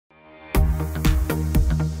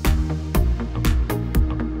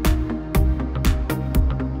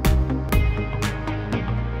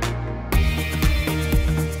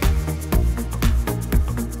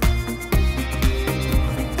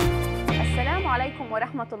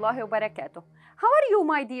ورحمة الله وبركاته. How are you,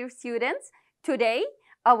 my dear students? Today,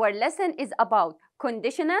 our lesson is about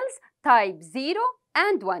conditionals type 0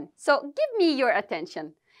 and 1. So, give me your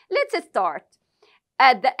attention. Let's start.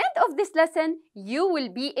 At the end of this lesson, you will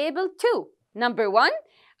be able to, number 1,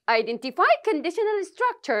 identify conditional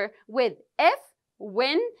structure with if,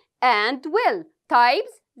 when, and will,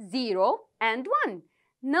 types 0 and 1.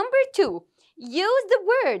 Number 2, use the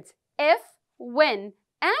words if, when,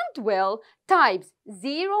 and will, types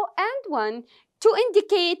 0 and 1 to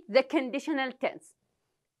indicate the conditional tense.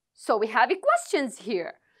 So we have questions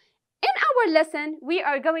here. In our lesson, we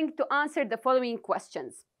are going to answer the following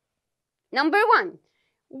questions. Number 1,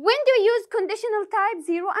 when do we use conditional type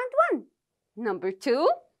 0 and 1? Number 2,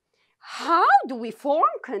 how do we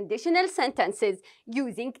form conditional sentences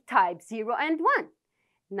using type 0 and 1?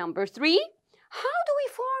 Number 3, how do we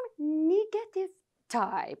form negative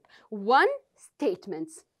type 1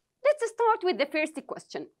 statements? Let's start with the first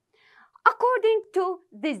question. According to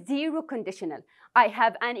the 0 conditional, I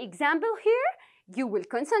have an example here. You will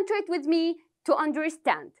concentrate with me to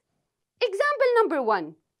understand. Example number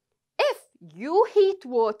 1. If you heat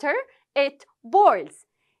water, it boils.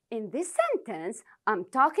 In this sentence, I'm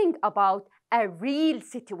talking about a real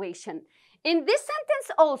situation. In this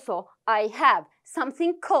sentence also, I have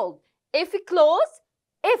something called if clause,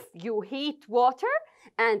 if you heat water,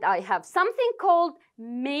 and I have something called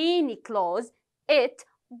main clause, it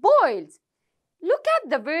boils. Look at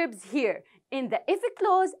the verbs here in the if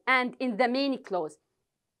clause and in the main clause.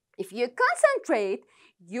 If you concentrate,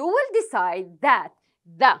 you will decide that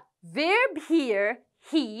the verb here,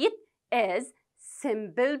 heat, is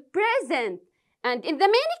simple present. And in the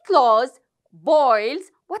main clause, boils,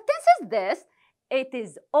 what tense is this? It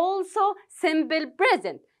is also simple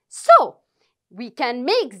present. So, we can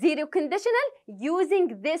make 0 conditional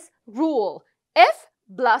using this rule. If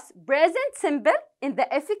plus present simple in the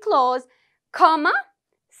if clause, comma,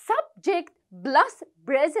 subject plus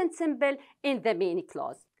present simple in the main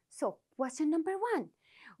clause. So, question number 1.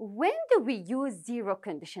 When do we use 0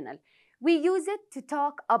 conditional? We use it to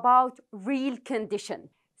talk about real condition.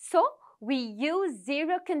 So, we use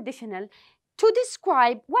 0 conditional to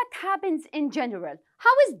describe what happens in general.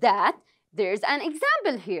 How is that? There's an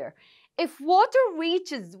example here. If water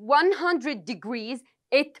reaches 100 degrees,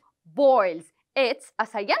 it boils. It's a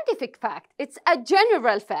scientific fact. It's a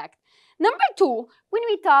general fact. Number 2, when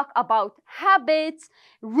we talk about habits,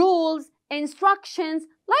 rules, instructions,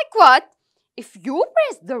 like what? If you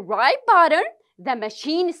press the right button, the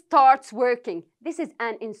machine starts working. This is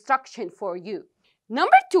an instruction for you.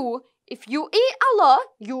 Number 2, if you eat a lot,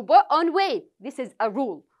 you put on weight. This is a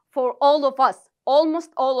rule for all of us,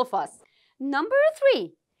 almost all of us. Number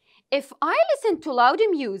 3, if I listen to loud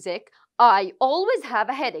music, I always have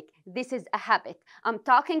a headache. This is a habit. I'm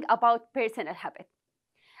talking about personal habit.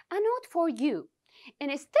 A note for you.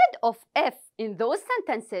 Instead of if in those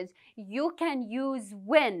sentences, you can use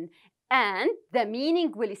when and the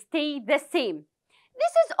meaning will stay the same.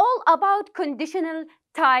 This is all about conditional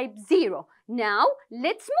type 0. Now,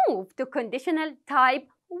 let's move to conditional type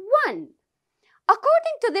 1.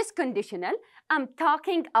 According to this conditional, I'm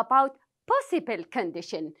talking about possible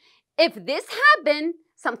condition. If this happens,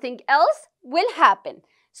 something else will happen.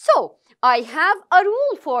 So, I have a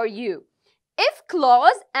rule for you. If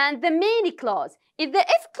clause and the main clause. In the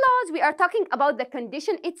if clause, we are talking about the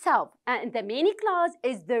condition itself, and the main clause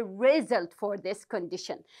is the result for this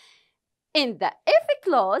condition. In the if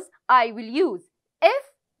clause, I will use if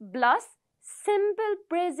plus simple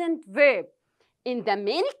present verb. In the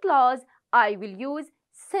main clause, I will use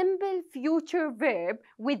simple future verb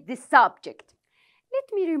with the subject.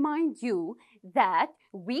 Let me remind you that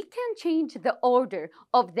we can change the order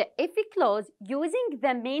of the if clause using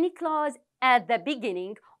the main clause at the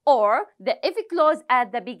beginning or the if clause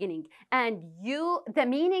at the beginning, and the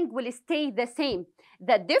meaning will stay the same.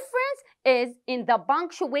 The difference is in the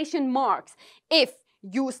punctuation marks. If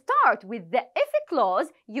you start with the if clause,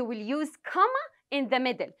 you will use comma in the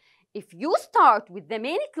middle. If you start with the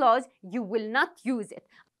main clause, you will not use it.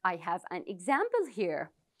 I have an example here.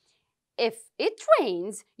 If it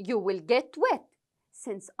rains, you will get wet.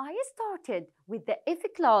 Since I started with the if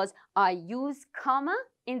clause, I use comma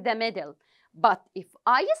in the middle. But if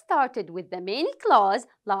I started with the main clause,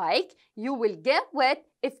 like you will get wet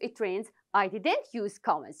if it rains, I didn't use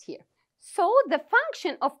commas here. So the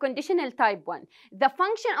function of conditional type 1. The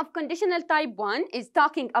function of conditional type 1 is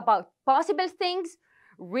talking about possible things,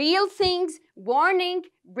 real things, warning,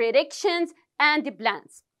 predictions, and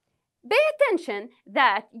plans. Pay attention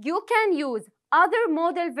that you can use other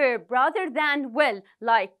modal verb rather than will,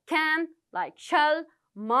 like can, like shall,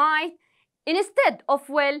 might, instead of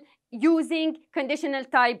will, using conditional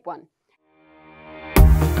type 1.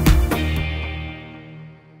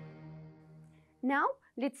 Now,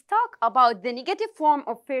 let's talk about the negative form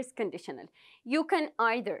of first conditional. You can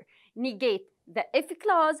either negate the if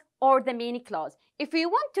clause or the main clause. If we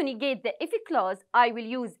want to negate the if clause, I will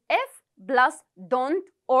use if plus don't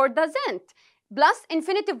or doesn't, plus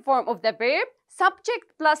infinitive form of the verb,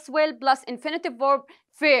 subject plus will plus infinitive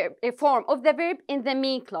form of the verb in the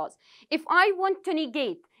main clause. If I want to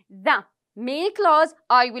negate the main clause,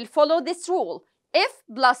 I will follow this rule. If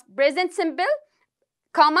plus present simple,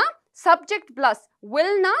 comma, subject plus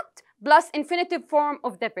will not plus infinitive form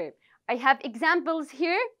of the verb. I have examples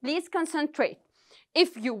here. Please concentrate.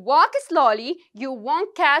 If you walk slowly, you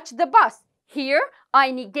won't catch the bus. Here,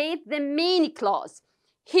 I negate the main clause.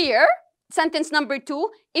 Here, sentence number 2,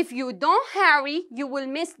 if you don't hurry, you will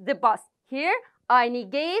miss the bus. Here, I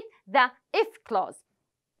negate the if clause.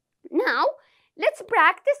 Now, let's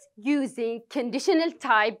practice using conditional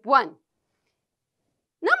type 1.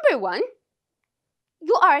 Number 1,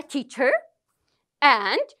 you are a teacher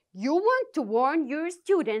and you want to warn your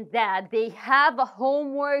students that they have a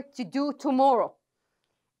homework to do tomorrow.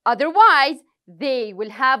 Otherwise, they will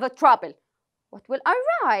have a trouble. What will I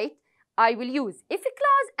write? I will use if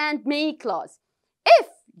clause and main clause. If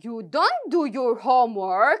you don't do your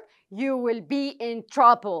homework, you will be in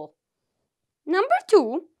trouble. Number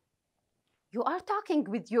 2, you are talking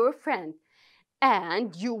with your friend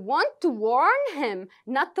and you want to warn him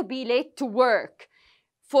not to be late to work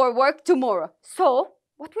for work tomorrow. So,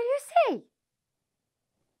 what will you say?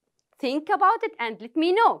 Think about it and let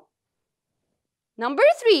me know. Number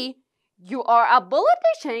 3, you are a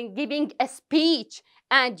politician giving a speech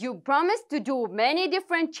and you promise to do many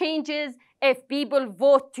different changes if people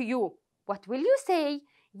vote to you. What will you say?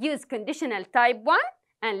 Use conditional type 1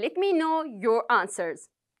 and let me know your answers.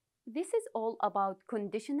 This is all about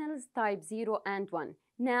conditionals type 0 and 1.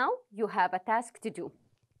 Now you have a task to do.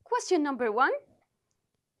 Question number 1.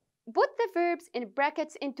 Put the verbs in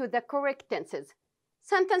brackets into the correct tenses.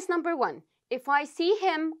 Sentence number 1. If I see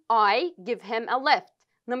him, I give him a lift.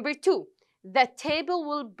 Number 2. The table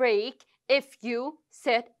will break if you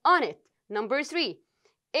sit on it. Number 3.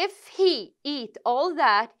 If he eat all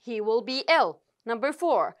that, he will be ill. Number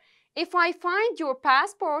 4. If I find your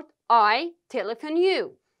passport, I telephone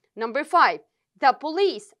you. Number 5. The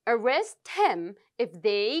police arrest him if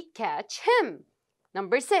they catch him.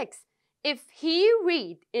 Number 6. If he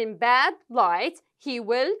read in bad light, he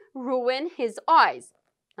will ruin his eyes.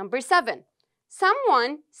 Number 7.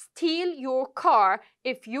 Someone steal your car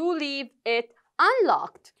if you leave it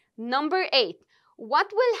unlocked. Number 8.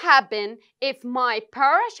 What will happen if my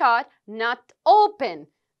parachute not open?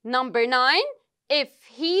 Number 9. If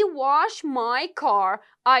he wash my car,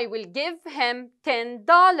 I will give him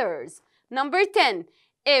 $10. Number 10.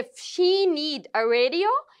 If she need a radio,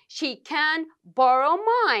 she can borrow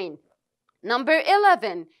mine. Number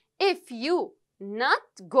 11. If you not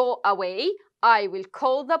go away, I will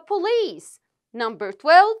call the police. Number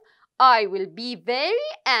 12. I will be very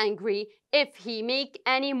angry if he make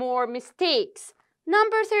any more mistakes.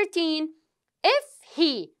 Number 13. If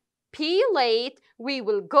he be late, we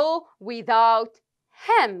will go without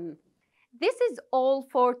him. This is all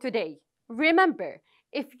for today. Remember,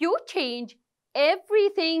 if you change,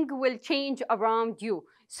 everything will change around you.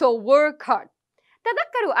 So work hard.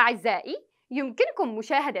 تذكروا أعزائي، يمكنكم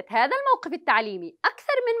مشاهدة هذا الموقف التعليمي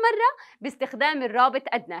أكثر من مرة باستخدام الرابط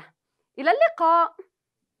أدناه. إلى اللقاء.